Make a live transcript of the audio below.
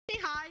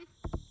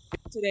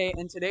today,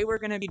 and today we're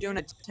gonna be doing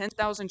a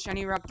 10,000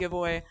 shiny rock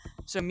giveaway.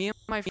 So me and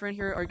my friend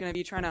here are gonna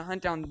be trying to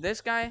hunt down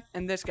this guy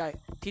and this guy,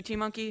 TT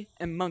Monkey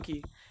and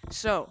Monkey.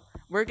 So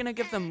we're gonna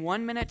give them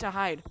 1 minute to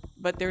hide,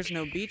 but there's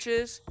no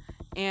beaches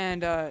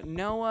and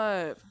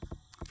no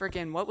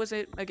freaking what was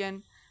it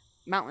again?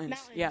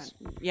 Mountains.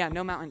 Yeah,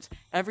 no mountains.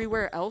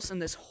 Everywhere else in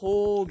this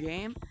whole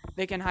game,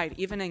 they can hide,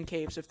 even in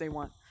caves if they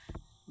want.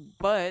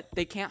 But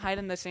they can't hide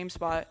in the same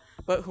spot.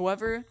 But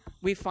whoever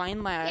we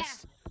find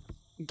last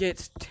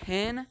gets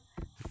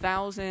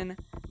 10,000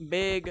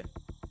 big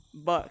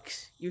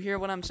bucks. You hear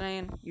what I'm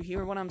saying? You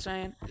hear what I'm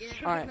saying? Yeah.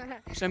 Alright,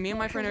 so me and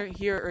my friend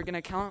here are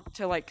gonna count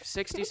to like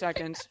 60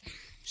 seconds.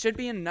 Should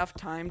be enough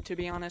time, to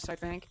be honest, I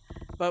think.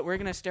 But we're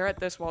gonna stare at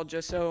this wall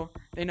just so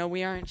they know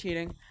we aren't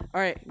cheating.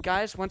 Alright,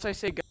 guys, once I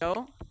say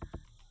go,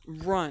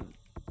 run.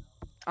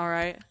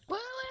 Alright? Wait.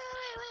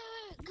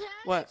 Can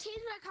I What?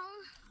 change my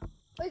color?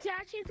 Wait, can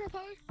I change my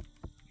color?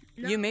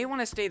 No. You may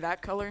want to stay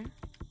that color.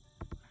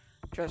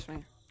 Trust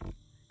me.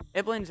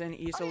 It blends in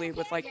easily Okay,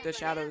 with like the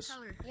shadows.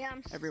 color. Yeah,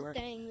 I'm everywhere.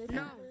 staying this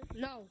color.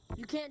 No,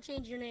 you can't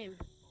change your name.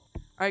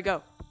 Alright,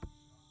 go.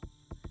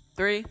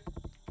 3,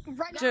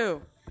 Right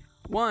 2,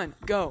 1,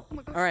 go. Oh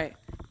my gosh. Alright,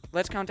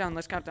 let's count down.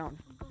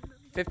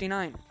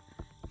 59,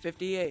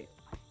 58,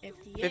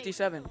 58,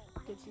 57,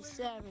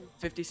 57,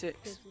 56,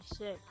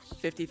 56,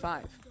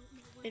 55,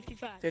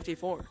 55,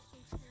 54,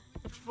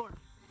 54,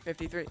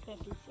 53,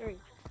 53,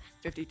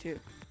 52,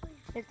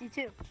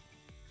 52,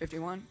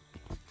 51.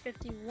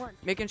 51,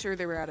 Making sure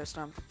they were at a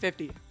stump.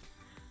 50,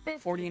 50,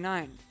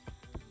 49,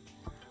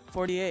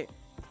 48,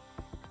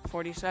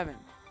 47,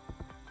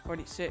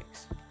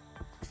 46,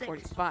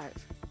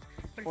 45,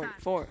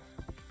 44,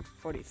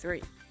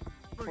 43,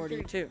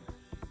 42,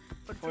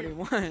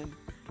 41,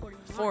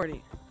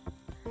 40,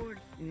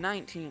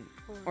 19,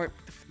 or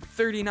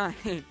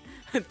 39,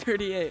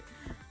 38,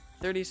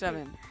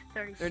 37,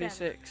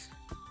 36,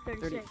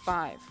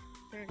 35,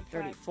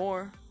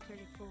 34,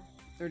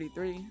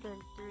 33,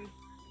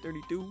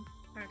 32,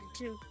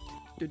 32,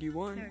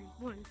 31,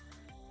 31,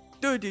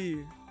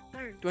 30,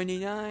 30,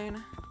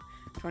 29,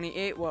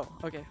 28, whoa,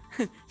 okay,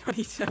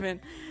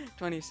 27,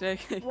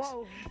 26,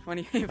 Whoa.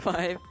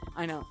 25,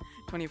 I know,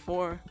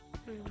 24,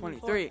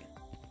 23,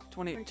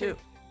 22,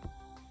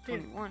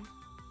 21,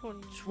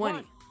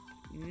 20,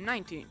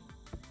 19,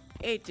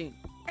 18,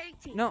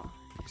 18, no,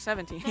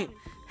 17,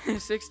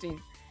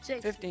 16,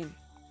 6, 15,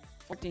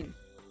 14,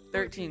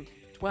 13,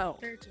 12,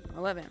 13,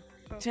 11,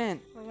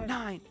 10,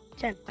 9,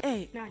 10,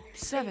 8, 9,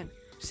 7,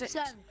 6,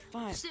 7,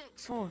 5, 6,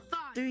 4, 5,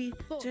 3,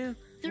 4, 2,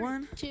 3,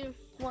 1. 2,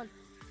 1.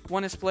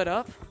 Want to split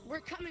up? We're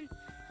coming.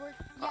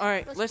 All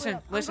right, let's split listen,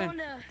 up. I'm listen. going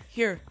to-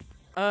 Here,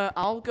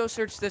 I'll go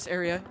search this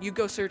area. You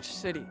go search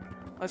city.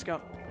 Let's go.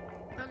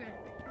 Okay.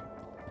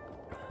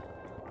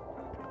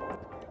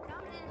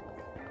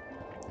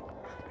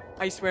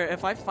 I swear,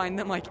 if I find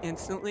them like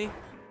instantly.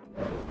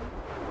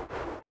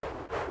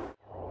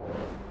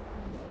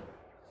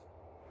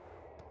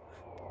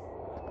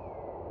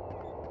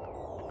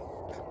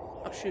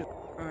 Oh shoot.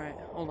 All right,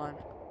 hold on.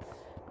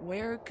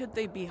 Where could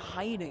they be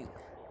hiding?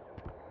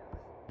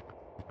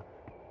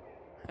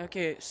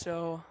 Okay,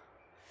 so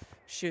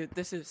shoot,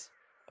 this is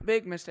a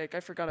big mistake. I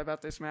forgot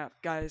about this map,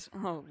 guys.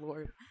 Oh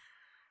lord.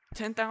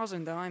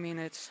 10,000 though. I mean,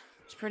 it's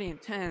pretty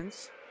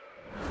intense.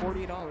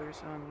 $40.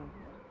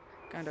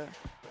 Kind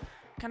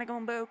of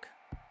going broke.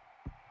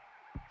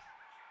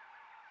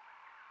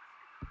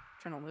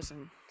 Trying to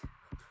listen.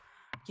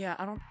 Yeah,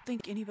 I don't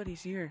think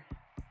anybody's here.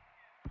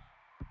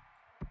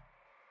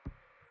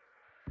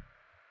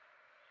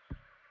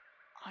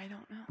 I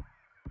don't know.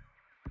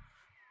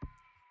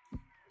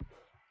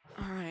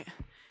 Alright.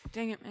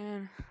 Dang it,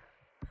 man.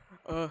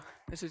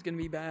 This is gonna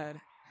be bad.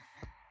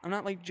 I'm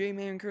not like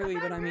J-Man Curly,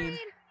 but I mean...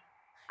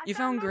 You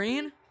found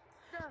green?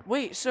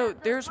 Wait, so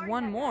there's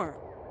one more.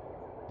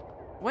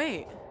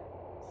 Wait.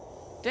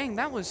 Dang,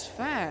 that was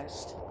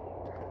fast.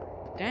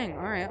 Dang,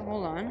 alright,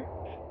 hold on.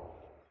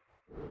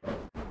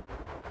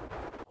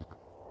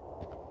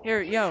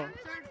 Here, yo.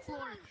 Third floor.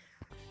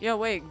 Yo,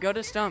 wait, go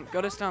to stump,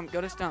 go to stump,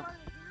 go to stump.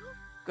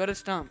 Go to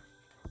stump.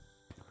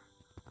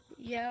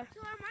 Yeah.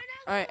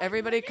 Alright,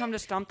 everybody come to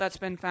stump that's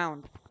been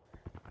found.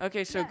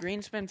 Okay, so Yeah.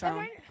 green's been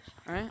found.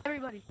 Alright?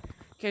 Everybody.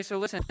 Okay, so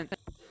listen.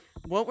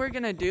 What we're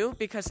gonna do,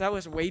 because that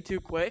was way too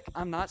quick,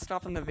 I'm not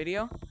stopping the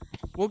video.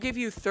 We'll give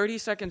you 30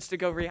 seconds to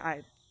go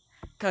re-hide.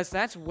 Because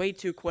that's way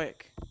too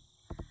quick.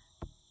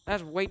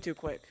 That's way too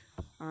quick.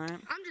 Alright?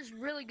 I'm just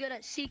really good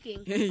at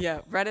seeking.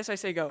 Yeah, right as I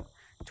say go.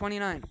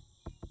 29.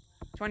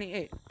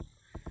 28.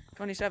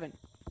 27.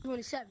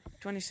 27,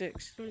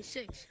 26.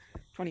 26,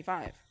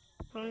 25.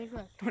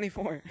 25,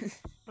 24.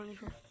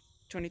 24,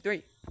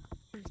 23.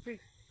 23,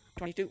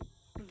 22.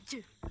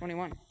 22,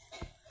 21.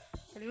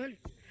 21,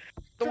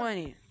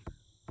 20.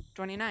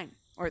 29.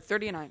 Or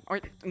 39. Or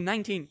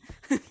 19.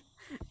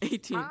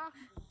 18.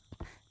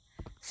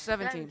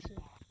 17.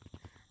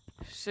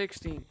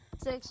 16.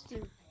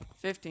 16,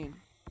 15.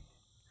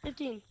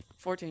 15,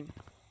 14.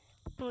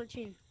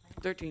 14,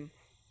 13.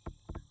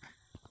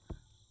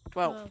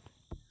 12.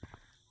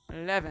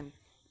 11.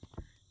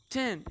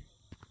 10.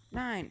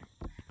 9.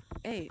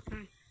 8,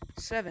 Mm.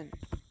 7,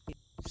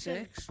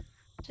 6,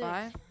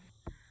 5,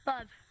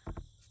 5,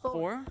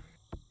 4,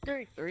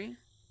 3. 3,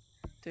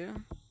 2,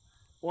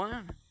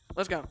 1.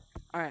 Let's go.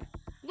 All right.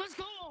 Let's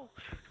go.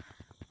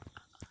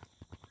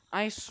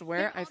 I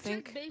swear, I I'll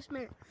think. check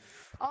basement.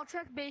 I'll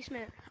check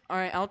basement. All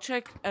right, I'll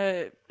check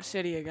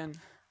city again,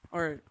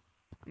 or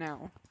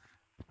now.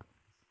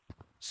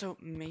 So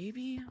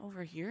maybe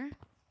over here?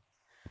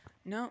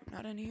 No,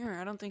 not in here.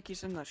 I don't think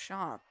he's in the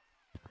shop.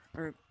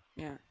 Or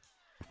yeah,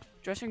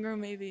 dressing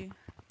room maybe.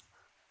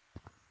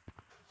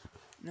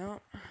 No,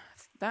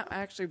 that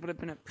actually would have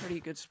been a pretty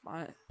good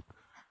spot.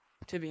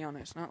 To be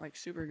honest, not like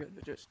super good,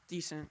 but just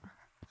decent.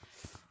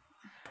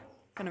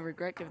 Kind of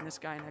regret giving this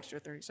guy an extra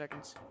 30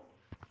 seconds.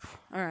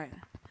 All right,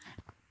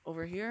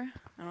 over here.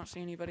 I don't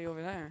see anybody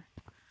over there.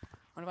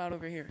 What about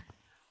over here?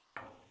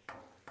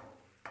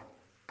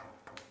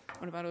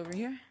 What about over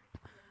here?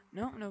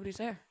 No, nobody's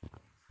there.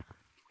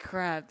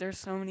 Crap, there's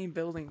so many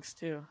buildings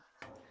too.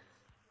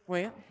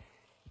 Wait.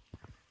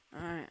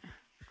 Alright.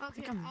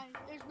 Okay,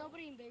 there's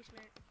nobody in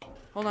basement.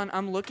 Hold on,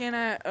 I'm looking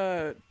at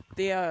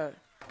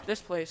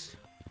this place.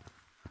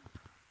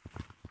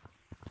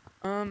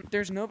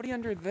 There's nobody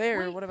under there.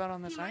 Wait, what about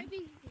on the side?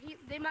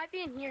 They might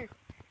be in here.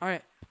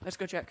 Alright, let's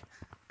go check.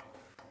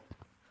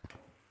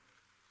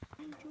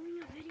 I'm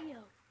doing a video.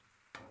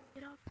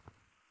 Get up.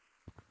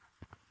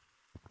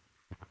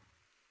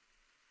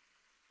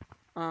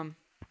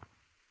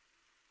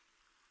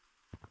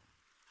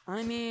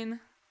 I mean,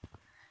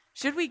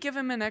 should we give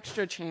him an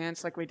extra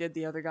chance like we did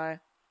the other guy?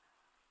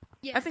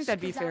 Yes, I think that'd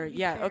be fair.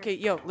 Yeah, fair. okay,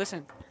 yo,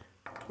 listen.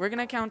 We're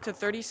gonna count to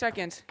 30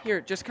 seconds. Here,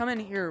 just come in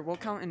here. We'll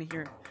count in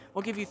here.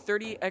 We'll give you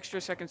 30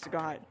 extra seconds to go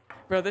hide.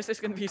 Bro, this is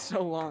gonna be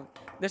so long.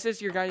 This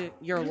is your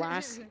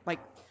last, like,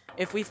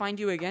 if we find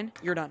you again,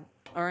 you're done.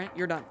 Alright,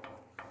 you're done.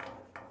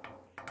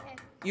 Okay.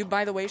 You,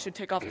 by the way, should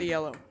take off the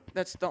yellow.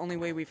 That's the only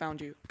way we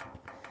found you.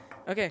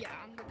 Okay, Yeah,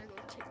 I'm gonna go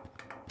take.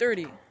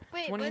 30,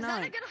 Wait, 29, was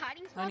that a good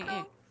hiding spot 28.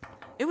 though?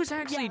 It was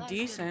actually that's good.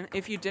 decent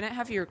if you didn't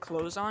have your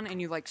clothes on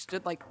and you, like,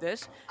 stood like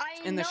this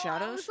in the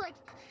shadows. I was like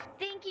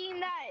thinking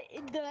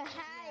that the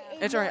hat.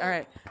 It's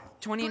alright.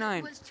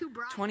 29, was too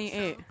bright,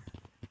 28, so.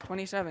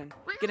 27.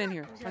 Wait, Get in hold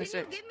here. on. Can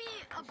 26. you give me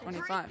a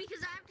 25. break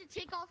because I have to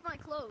take off my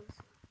clothes?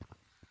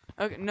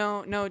 Okay,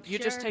 no, you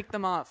just Sure. take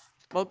them off.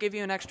 We'll give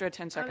you an extra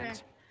 10 seconds.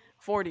 Okay.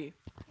 40,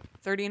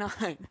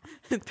 39,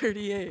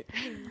 38,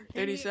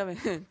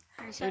 37,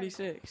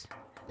 36,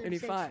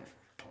 35,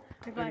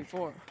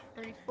 34,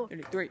 34,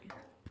 33,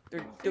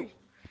 32,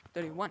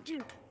 31,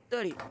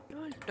 30,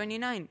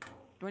 29,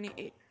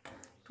 28,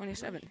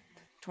 27,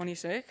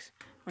 26,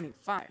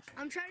 25,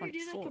 I'm trying to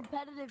do the 24,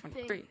 competitive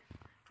 23, thing.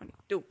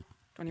 22,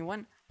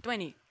 21,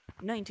 20,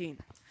 19,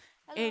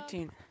 Hello.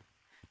 18,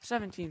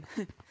 17,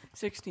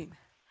 16,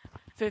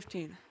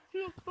 15,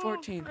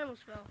 14, I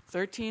almost fell.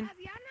 13,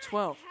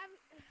 12,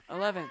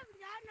 11,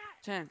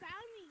 10,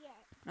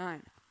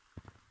 9,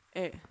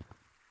 8,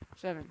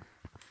 7,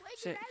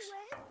 6,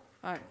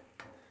 5,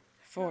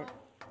 4,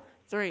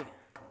 3,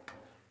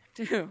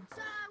 2,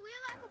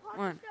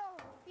 1,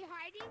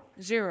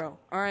 0.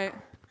 Alright,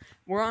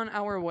 we're on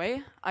our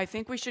way. I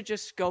think we should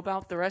just scope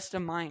out the rest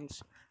of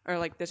mines. Or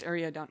like this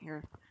area down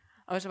here.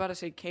 I was about to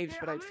say caves,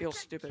 but I'd feel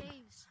stupid.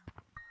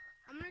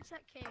 I'm gonna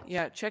check caves.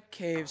 Yeah, check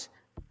caves.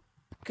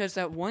 Because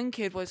that one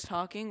kid was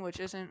talking, which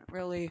isn't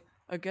really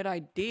a good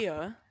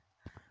idea.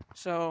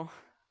 So,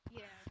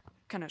 Yeah.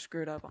 kind of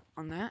screwed up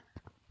on that.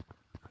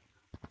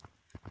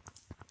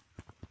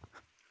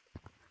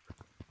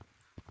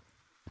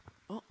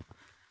 Oh.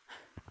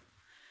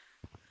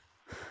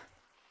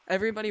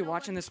 Everybody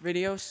watching this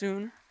video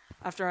soon,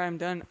 after I'm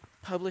done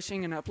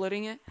publishing and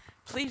uploading it,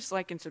 please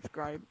like and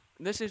subscribe.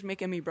 This is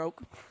making me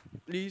broke.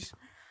 Please.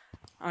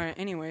 Alright,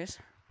 anyways.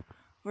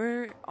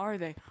 Where are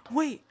they?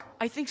 Wait,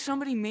 I think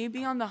somebody may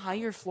be on the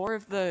higher floor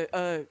of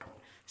the,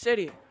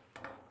 city.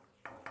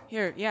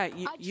 Here, yeah,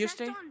 you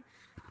stay.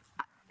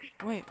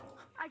 Wait.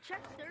 I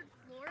checked third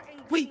floor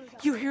and. Wait,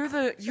 you hear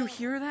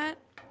that?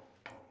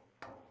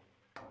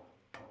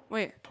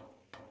 Wait.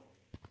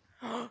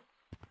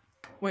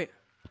 Wait.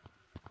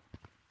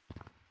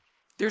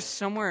 There's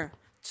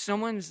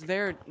someone's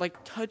there, like,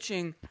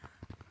 touching.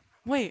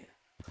 Wait.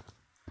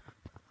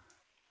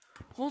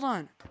 Hold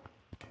on.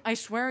 I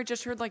swear I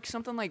just heard, like,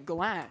 something like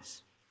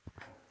glass.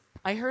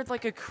 I heard,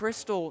 like, a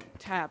crystal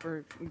tap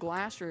or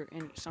glass or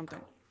something.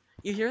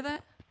 You hear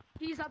that?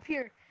 He's up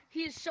here.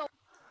 He is so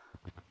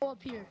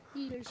up here.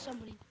 There's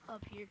somebody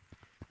up here.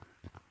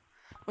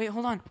 Wait,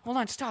 hold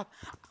on, stop.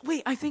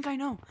 Wait, I think I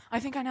know.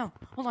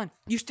 Hold on,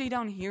 you stay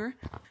down here,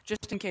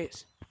 just in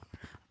case.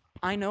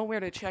 I know where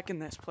to check in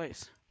this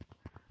place.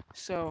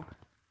 So,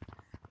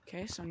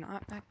 okay, so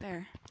not back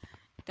there.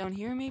 Down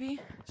here, maybe?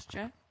 Let's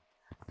check.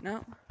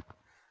 No.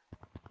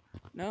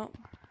 No.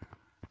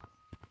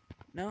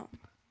 No.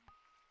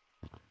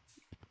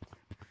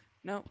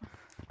 No.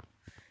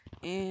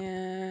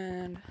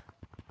 And...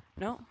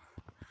 no.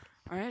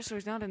 Alright, so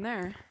he's not in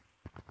there.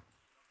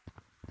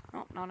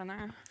 Oh, not in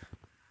there.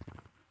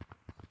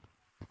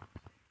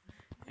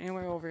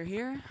 Anywhere over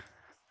here?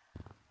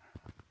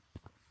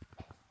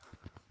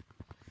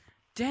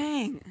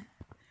 Dang.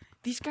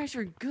 These guys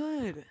are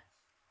good.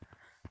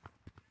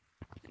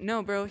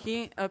 No, bro, he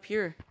ain't up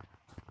here.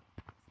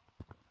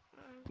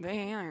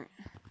 They aren't.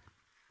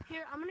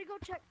 Here, I'm gonna go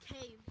check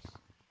caves.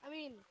 I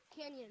mean,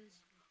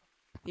 canyons.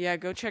 Yeah,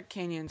 go check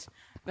canyons.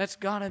 That's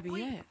gotta be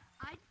Wait, it.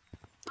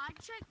 I'd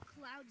check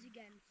clouds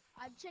again.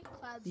 I'd check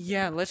clouds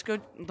Yeah, again. let's go.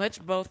 Let's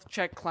both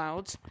check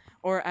clouds.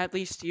 Or at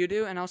least you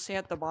do, and I'll stay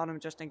at the bottom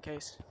just in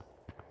case.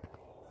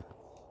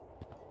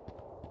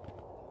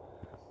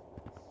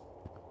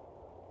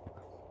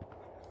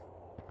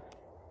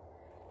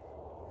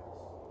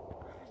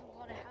 There's a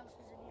lot of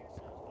houses in here,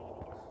 so it's gonna be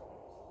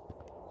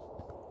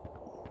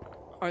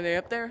dark. Are they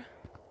up there?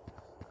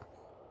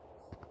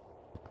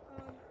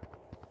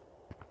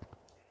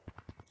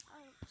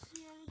 I don't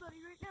see anybody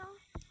right now.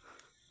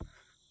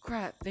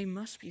 Crap, they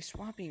must be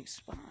swapping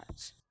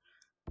spots.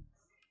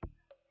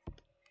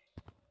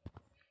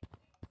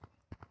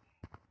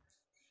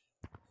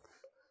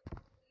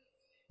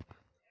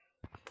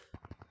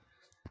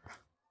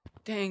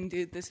 Dang,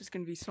 dude, this is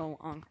gonna be so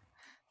long.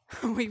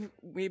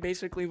 we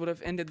basically would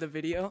have ended the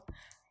video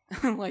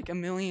like a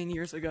million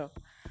years ago.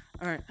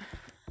 Alright.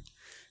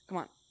 Come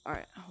on.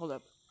 Alright, hold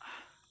up.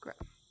 Crap.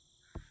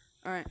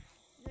 Alright.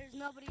 There's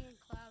nobody in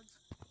clouds.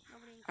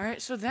 Nobody in clouds.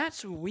 Alright, so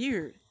that's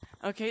weird.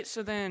 Okay,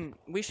 so then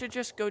we should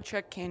just go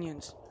check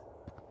canyons.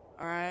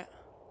 Alright.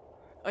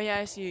 Oh yeah,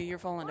 I see you. You're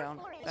falling down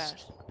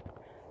fast.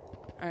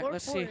 Alright, Or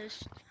let's see.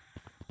 forest.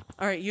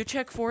 Alright, you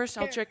check forest,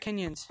 I'll Here. check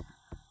canyons.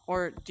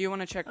 Or do you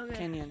want to check Okay.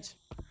 canyons?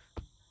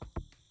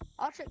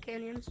 I'll check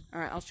canyons.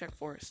 Alright, I'll check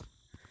forest.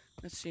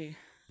 Let's see.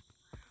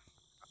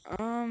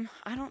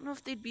 I don't know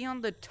if they'd be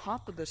on the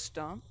top of the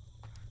stump.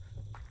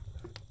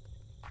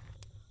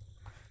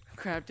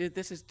 Crap, dude,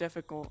 this is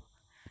difficult.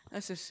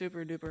 This is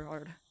super duper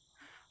hard.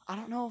 I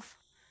don't know if...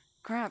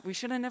 Crap, we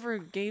should have never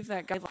gave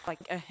that guy, like,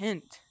 a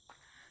hint.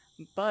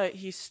 But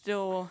he's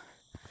still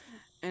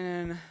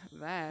in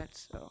that,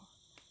 so...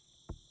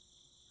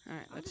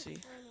 Alright, let's see.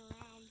 Turn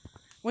around.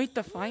 Wait,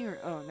 the fire...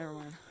 Oh, never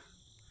mind.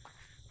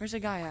 Where's the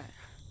guy at?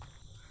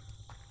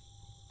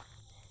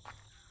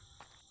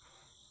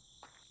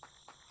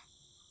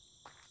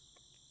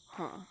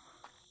 Huh.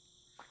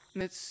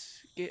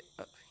 Let's get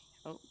up.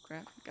 Oh,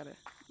 crap. Gotta,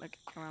 like,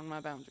 around my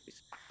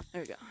boundaries.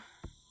 There we go.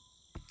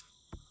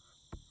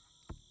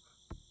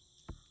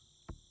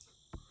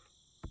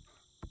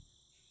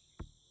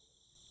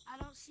 I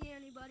don't see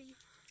anybody.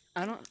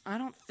 I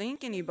don't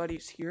think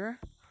anybody's here.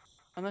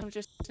 Unless I'm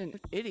just an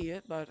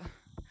idiot, but...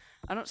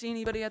 I don't see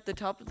anybody at the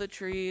top of the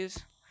trees.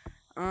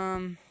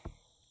 I'm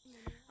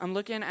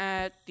looking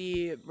at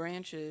the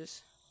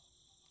branches.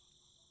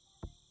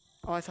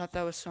 Oh, I thought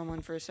that was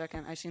someone for a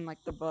second. I seen,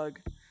 like, the bug.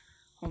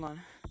 Hold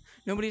on.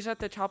 Nobody's at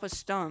the top of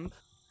stump.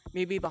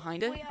 Maybe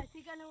behind it? Wait, I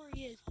think I know where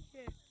he is.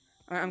 Here,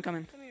 Alright, I'm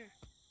coming. come here.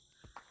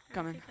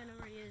 Coming. I think I know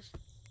where he is.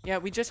 Yeah,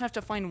 we just have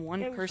to find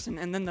one It was- person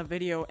and then the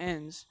video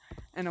ends.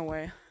 In a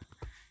way.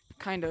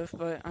 Kind of,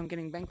 but I'm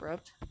getting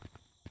bankrupt.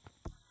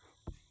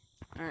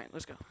 Alright,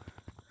 let's go.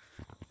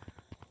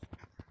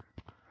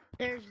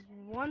 There's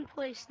one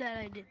place that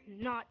I did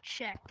not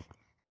check.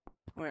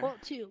 Where? Well,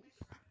 two.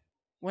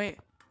 Wait,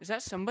 is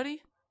that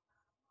somebody?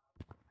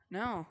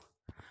 No.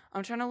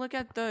 I'm trying to look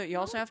at the... You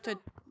also have to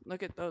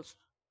look at those.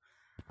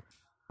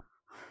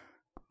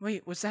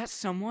 Wait, was that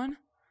someone?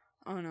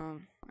 Oh no,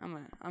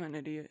 I'm an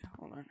idiot.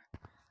 Hold on.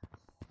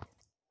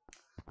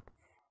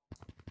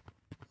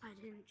 I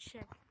didn't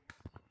check.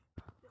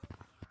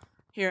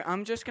 Here,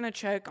 I'm just gonna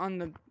check on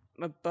the...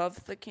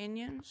 above the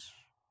canyons.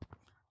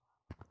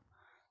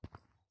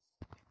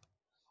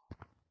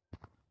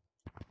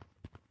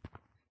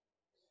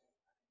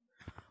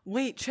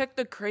 Wait, check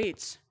the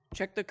crates.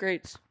 Check the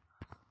crates.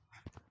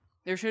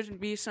 There should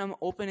be some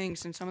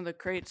openings in some of the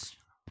crates.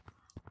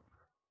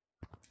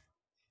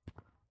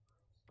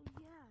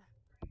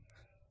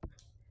 Yeah.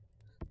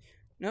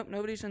 Nope,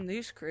 nobody's in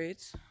these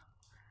crates.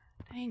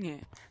 Dang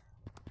it.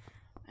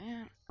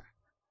 Man.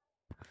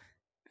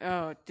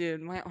 Oh,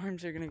 dude, my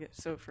arms are gonna get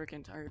so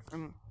freaking tired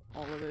from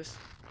all of this.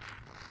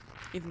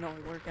 Even though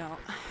I work out.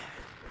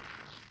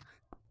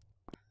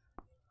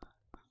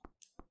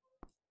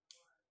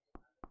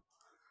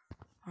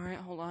 Alright,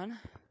 hold on.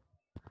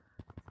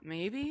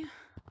 Maybe?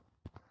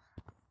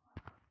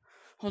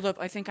 Hold up,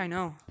 I think I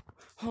know.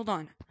 Hold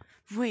on.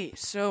 Wait,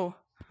 so...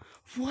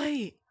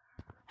 Wait!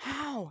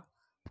 How?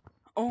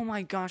 Oh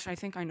my gosh, I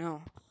think I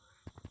know.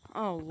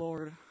 Oh,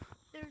 Lord.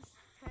 There's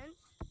tents.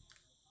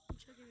 I'm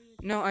checking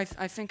the No, I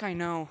think I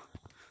know.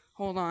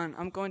 Hold on,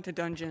 I'm going to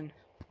dungeon.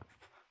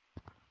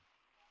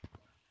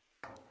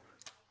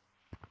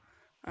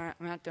 Alright,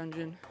 I'm at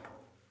dungeon.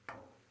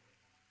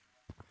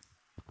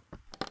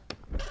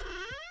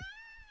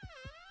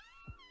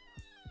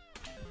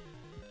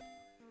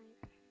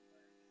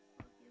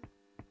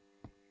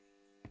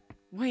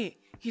 Wait,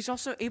 he's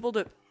also able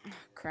to...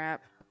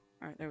 Crap.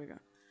 Alright, there we go.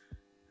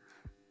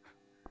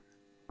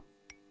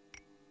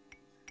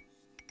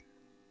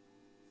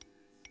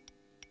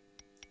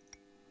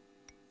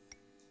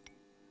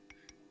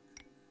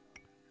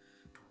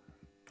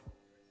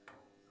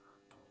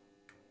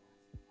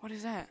 What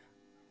is that?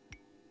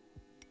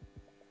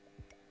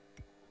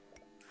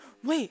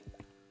 Wait,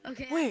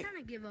 Okay, Wait. I'm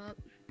trying to give up.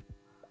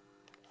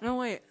 no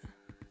wait.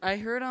 I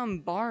heard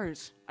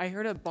bars. I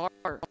heard a bar.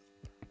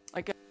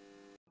 Like a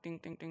ding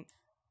ding ding.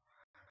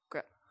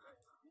 Crap.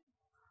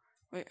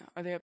 Wait,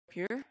 are they up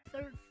here?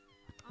 Third.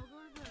 I'll go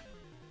to the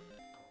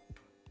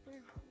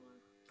third floor.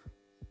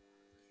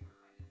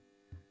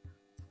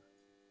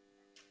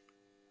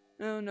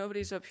 No,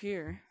 nobody's up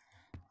here.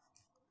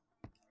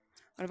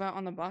 What about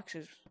on the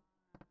boxes?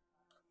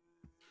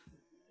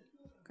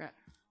 Crap.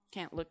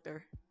 Can't look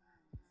there.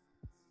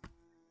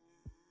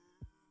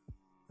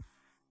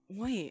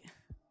 Wait.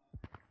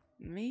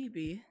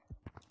 Maybe.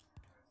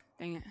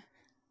 Dang it.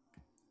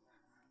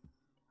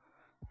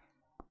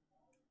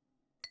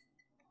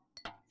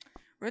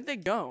 Where'd they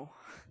go?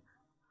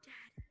 Dad,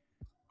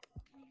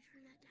 can you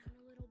turn that down a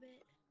little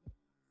bit?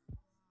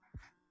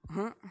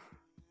 Huh?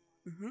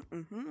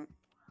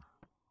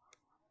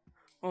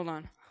 Hold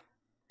on.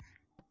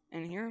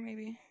 In here,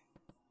 maybe?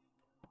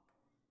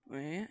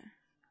 Wait.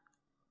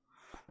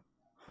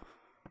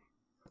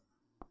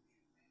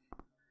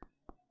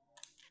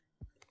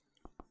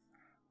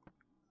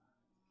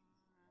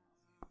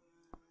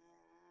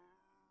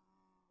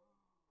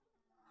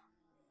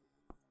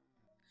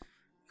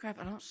 Crap,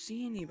 I don't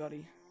see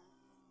anybody.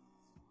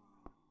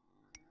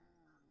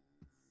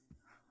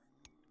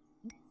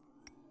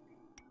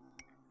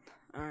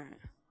 Alright.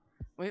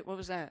 Wait, what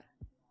was that?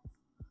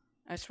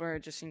 I swear I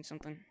just seen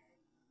something.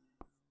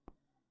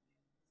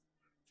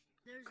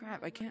 There's Crap,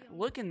 I nobody can't on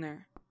look in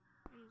there.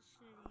 in the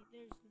city.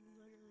 There's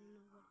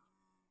literally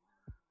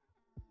nobody.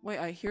 Wait,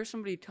 I hear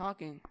somebody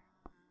talking.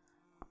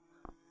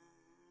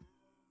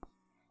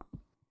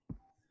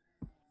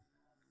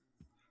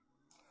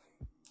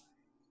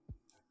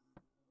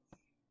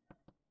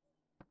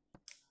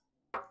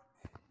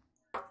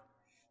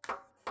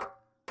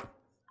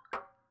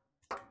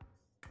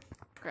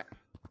 Crap.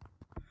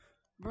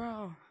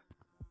 Bro.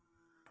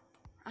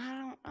 I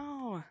don't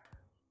know.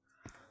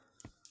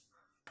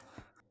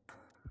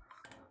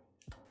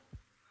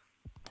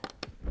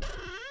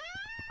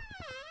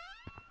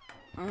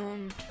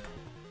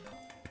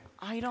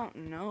 I don't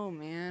know,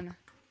 man.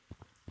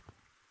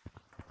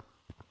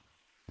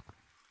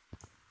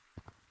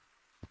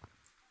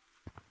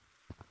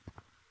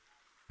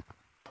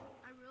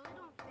 I really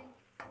don't think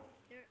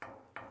they're.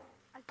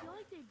 I feel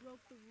like they broke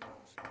the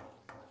rules.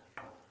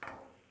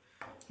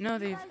 No,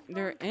 You guys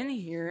they're don't in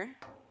here.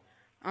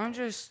 I'm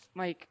just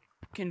like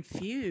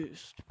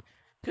confused.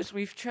 Cause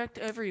we've checked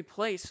every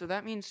place, so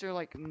that means they're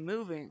like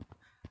moving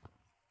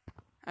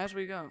as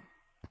we go.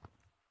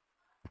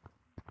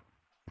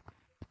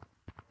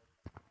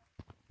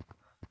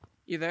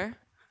 You there?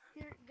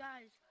 Here,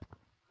 guys.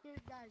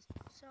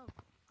 So,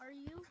 are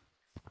you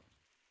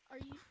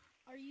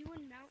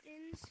in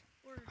mountains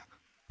or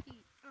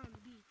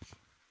beach?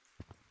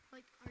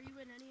 Like, are you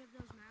in any of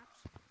those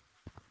maps?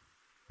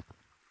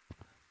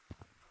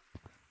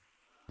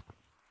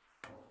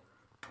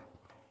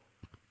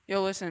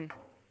 Yo, listen.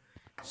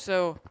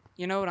 So,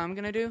 you know what I'm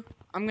gonna do?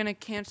 I'm gonna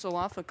cancel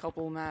off a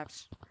couple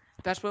maps.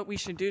 That's what we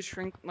should do,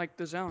 shrink like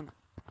the zone.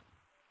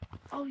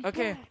 Oh,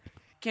 Okay. yeah.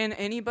 Can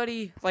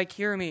anybody like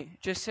hear me?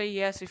 Just say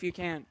yes if you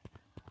can.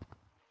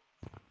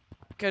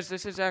 Because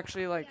this is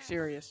actually like Yes.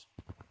 serious.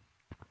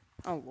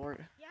 Oh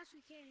lord. Yes,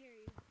 we can hear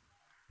you.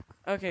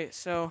 Okay,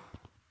 so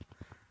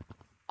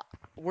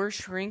we're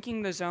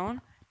shrinking the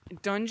zone.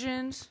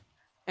 Dungeons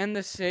and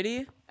the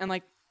city and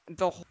like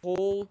the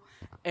whole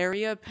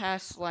area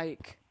past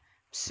like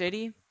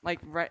city, like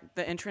right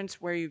the entrance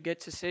where you get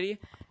to city,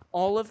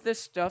 all of this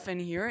stuff in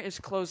here is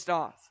closed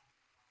off.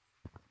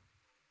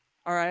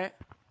 Alright?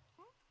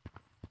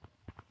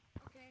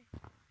 Okay.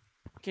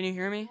 Can you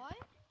hear me? What?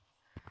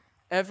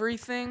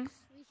 Everything.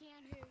 We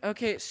can't hear you.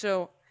 Okay,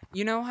 so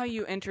you know how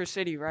you enter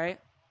city, right?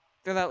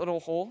 Through that little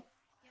hole?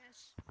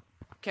 Yes.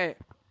 Okay.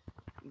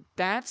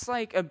 That's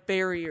like a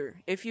barrier.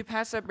 If you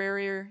pass that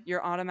barrier,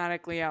 you're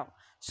automatically out.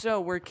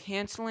 So we're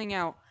canceling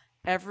out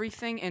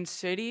everything in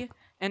city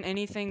and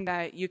anything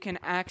that you can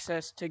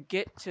access to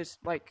get to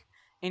like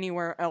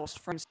anywhere else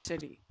from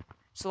city.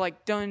 So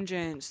like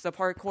dungeons, the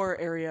parkour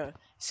area,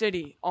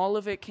 city, all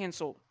of it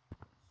canceled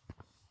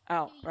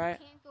out, right?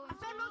 Can't go I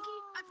found Monkey.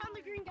 I found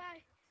the green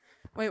guy.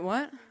 Wait,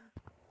 what?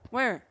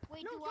 Where?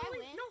 Wait, No, do don't I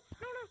leave. win? No.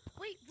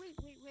 Wait. I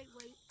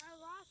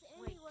lost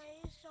Wait.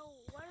 anyway, so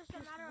what does it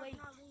Just matter wait. if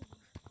I'm not leaving?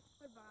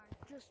 Goodbye.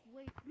 Just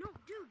wait. No,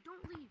 dude,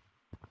 don't leave.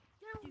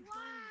 Then Dude, why? I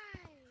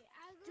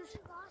Just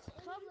literally lost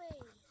come-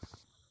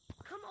 anyways.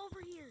 Come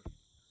over here.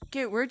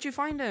 Okay, where'd you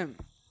find him?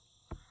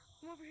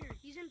 Come over here.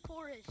 He's in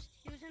forest.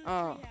 He was in the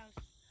Oh.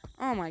 treehouse.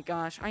 Oh my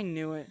gosh, I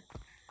knew it.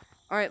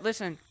 Alright,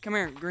 listen, come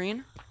here,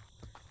 Green.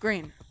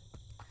 Green.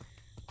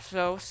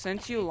 So,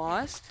 since you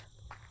lost,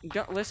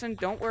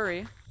 don't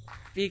worry,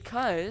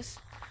 because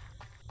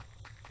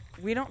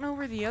we don't know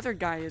where the other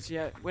guy is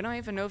yet. We don't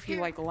even know if he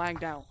Here. like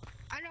lagged out.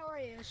 I know where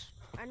he is.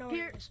 I know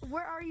Here,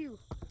 where are you?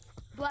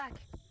 Black.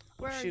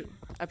 Where are Shoot, you?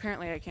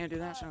 apparently I can't do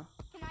that, so.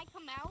 Can I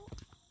come out?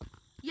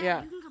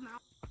 Yeah. You can come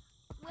out.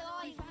 Will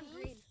I We found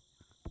lose? green.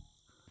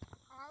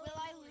 Will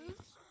I lose?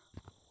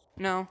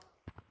 No.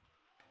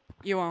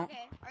 You won't.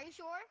 Okay, are you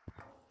sure?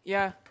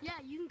 Yeah. Yeah,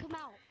 you can come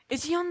out.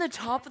 Is he on the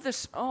top of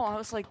this? Oh, I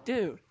was like,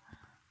 dude.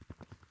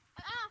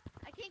 Ah,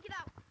 I can't get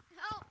out.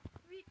 Help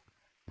me.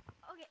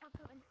 Okay, I'm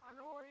coming. I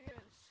know where he is.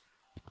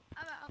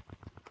 I'm out.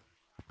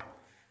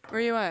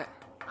 Where you at?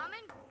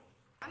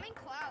 I'm in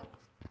clouds.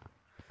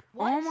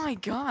 Oh my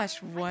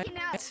gosh, what? Freaking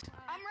out.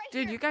 I'm right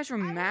Dude, here. you guys were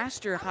I was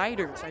master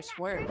hiders, I behind that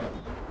swear. trampoline.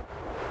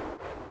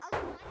 I was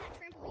behind that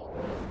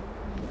trampoline.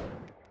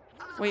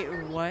 I was Wait,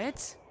 underneath what?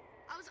 it.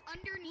 I was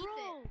underneath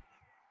it.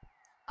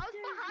 I was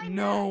behind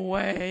No that.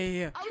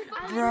 way. I was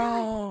behind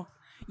Bro,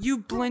 you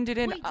blended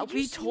in. Wait, did We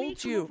you see me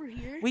told come you. over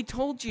here? We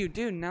told you,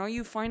 dude. Now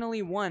you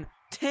finally won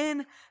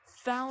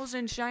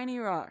 10,000 shiny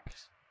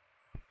rocks.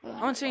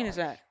 How insane is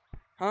that?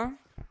 Huh?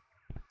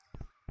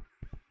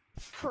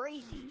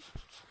 Crazy.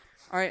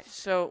 Alright,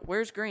 so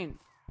where's Green?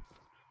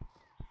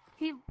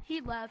 He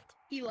left.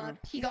 He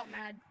left. He got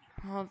mad.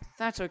 Well,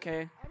 that's okay.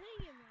 I didn't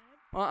get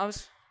mad. Well, I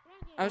was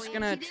Wait,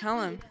 gonna he didn't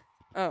tell him. leave.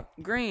 Oh,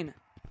 Green,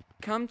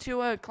 come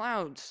to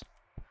Clouds.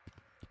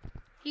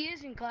 He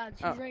is in clouds.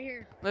 He's Oh. right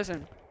here.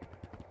 Listen,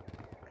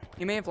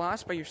 you may have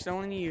lost, but you're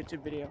still in a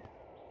YouTube video.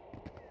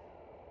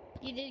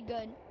 You did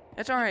good.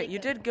 It's alright. did You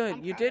good. did good.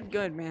 I'm You proud did of you.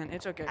 good, man.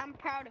 It's okay. I'm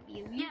proud of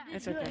you. You did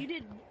It's good. okay.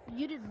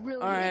 You did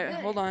really Alright,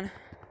 good. hold on.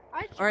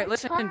 I Alright,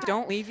 listen, tried.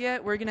 don't leave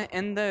yet. We're gonna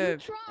end You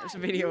this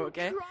tried. video, You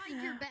okay?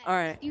 tried your best.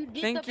 Alright, You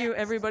did thank the you best.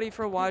 everybody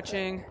for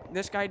watching.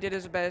 This guy did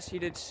his best. He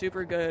did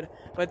super good.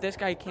 But this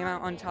guy came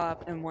out on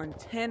top and won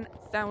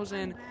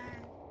 10,000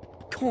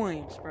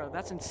 coins, bro.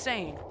 That's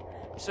insane.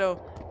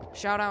 So,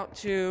 shout out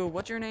to,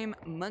 what's your name?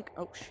 Monk.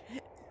 Oh,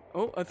 shit.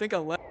 Oh, I think I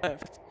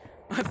left.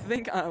 I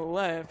think I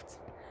left.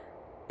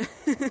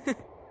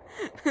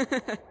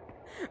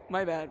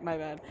 My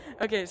bad.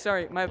 Okay,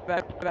 sorry. My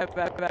bad.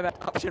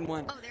 Option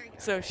 1. Oh, there you go.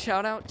 So,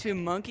 shout out to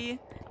Monkey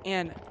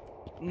and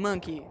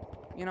Monkey.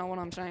 You know what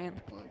I'm saying?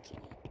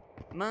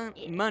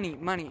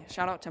 Money.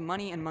 Shout out to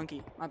Money and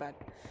Monkey. My bad.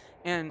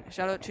 And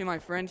shout out to my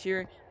friend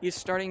here. He's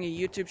starting a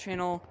YouTube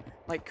channel,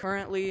 like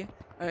currently.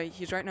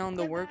 He's right now in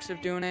the works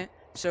of doing it.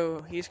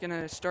 So he's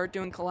gonna start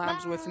doing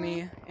collabs with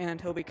me, and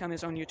he'll become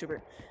his own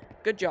YouTuber.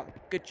 Good job.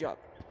 Good job.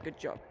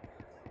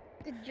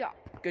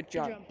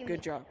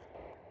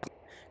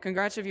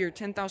 Congrats of your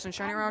 10,000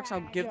 shiny rocks. I'll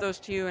give those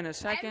to you in a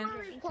second.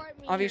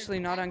 Obviously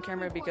not on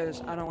camera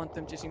because I don't want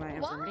them to see my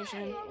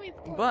information.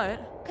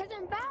 But Because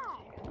I'm bad.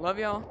 love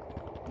y'all.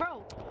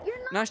 Bro, you're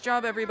not Nice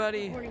job,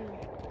 everybody. recording me.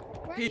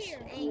 Right Peace. here.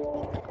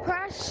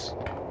 Press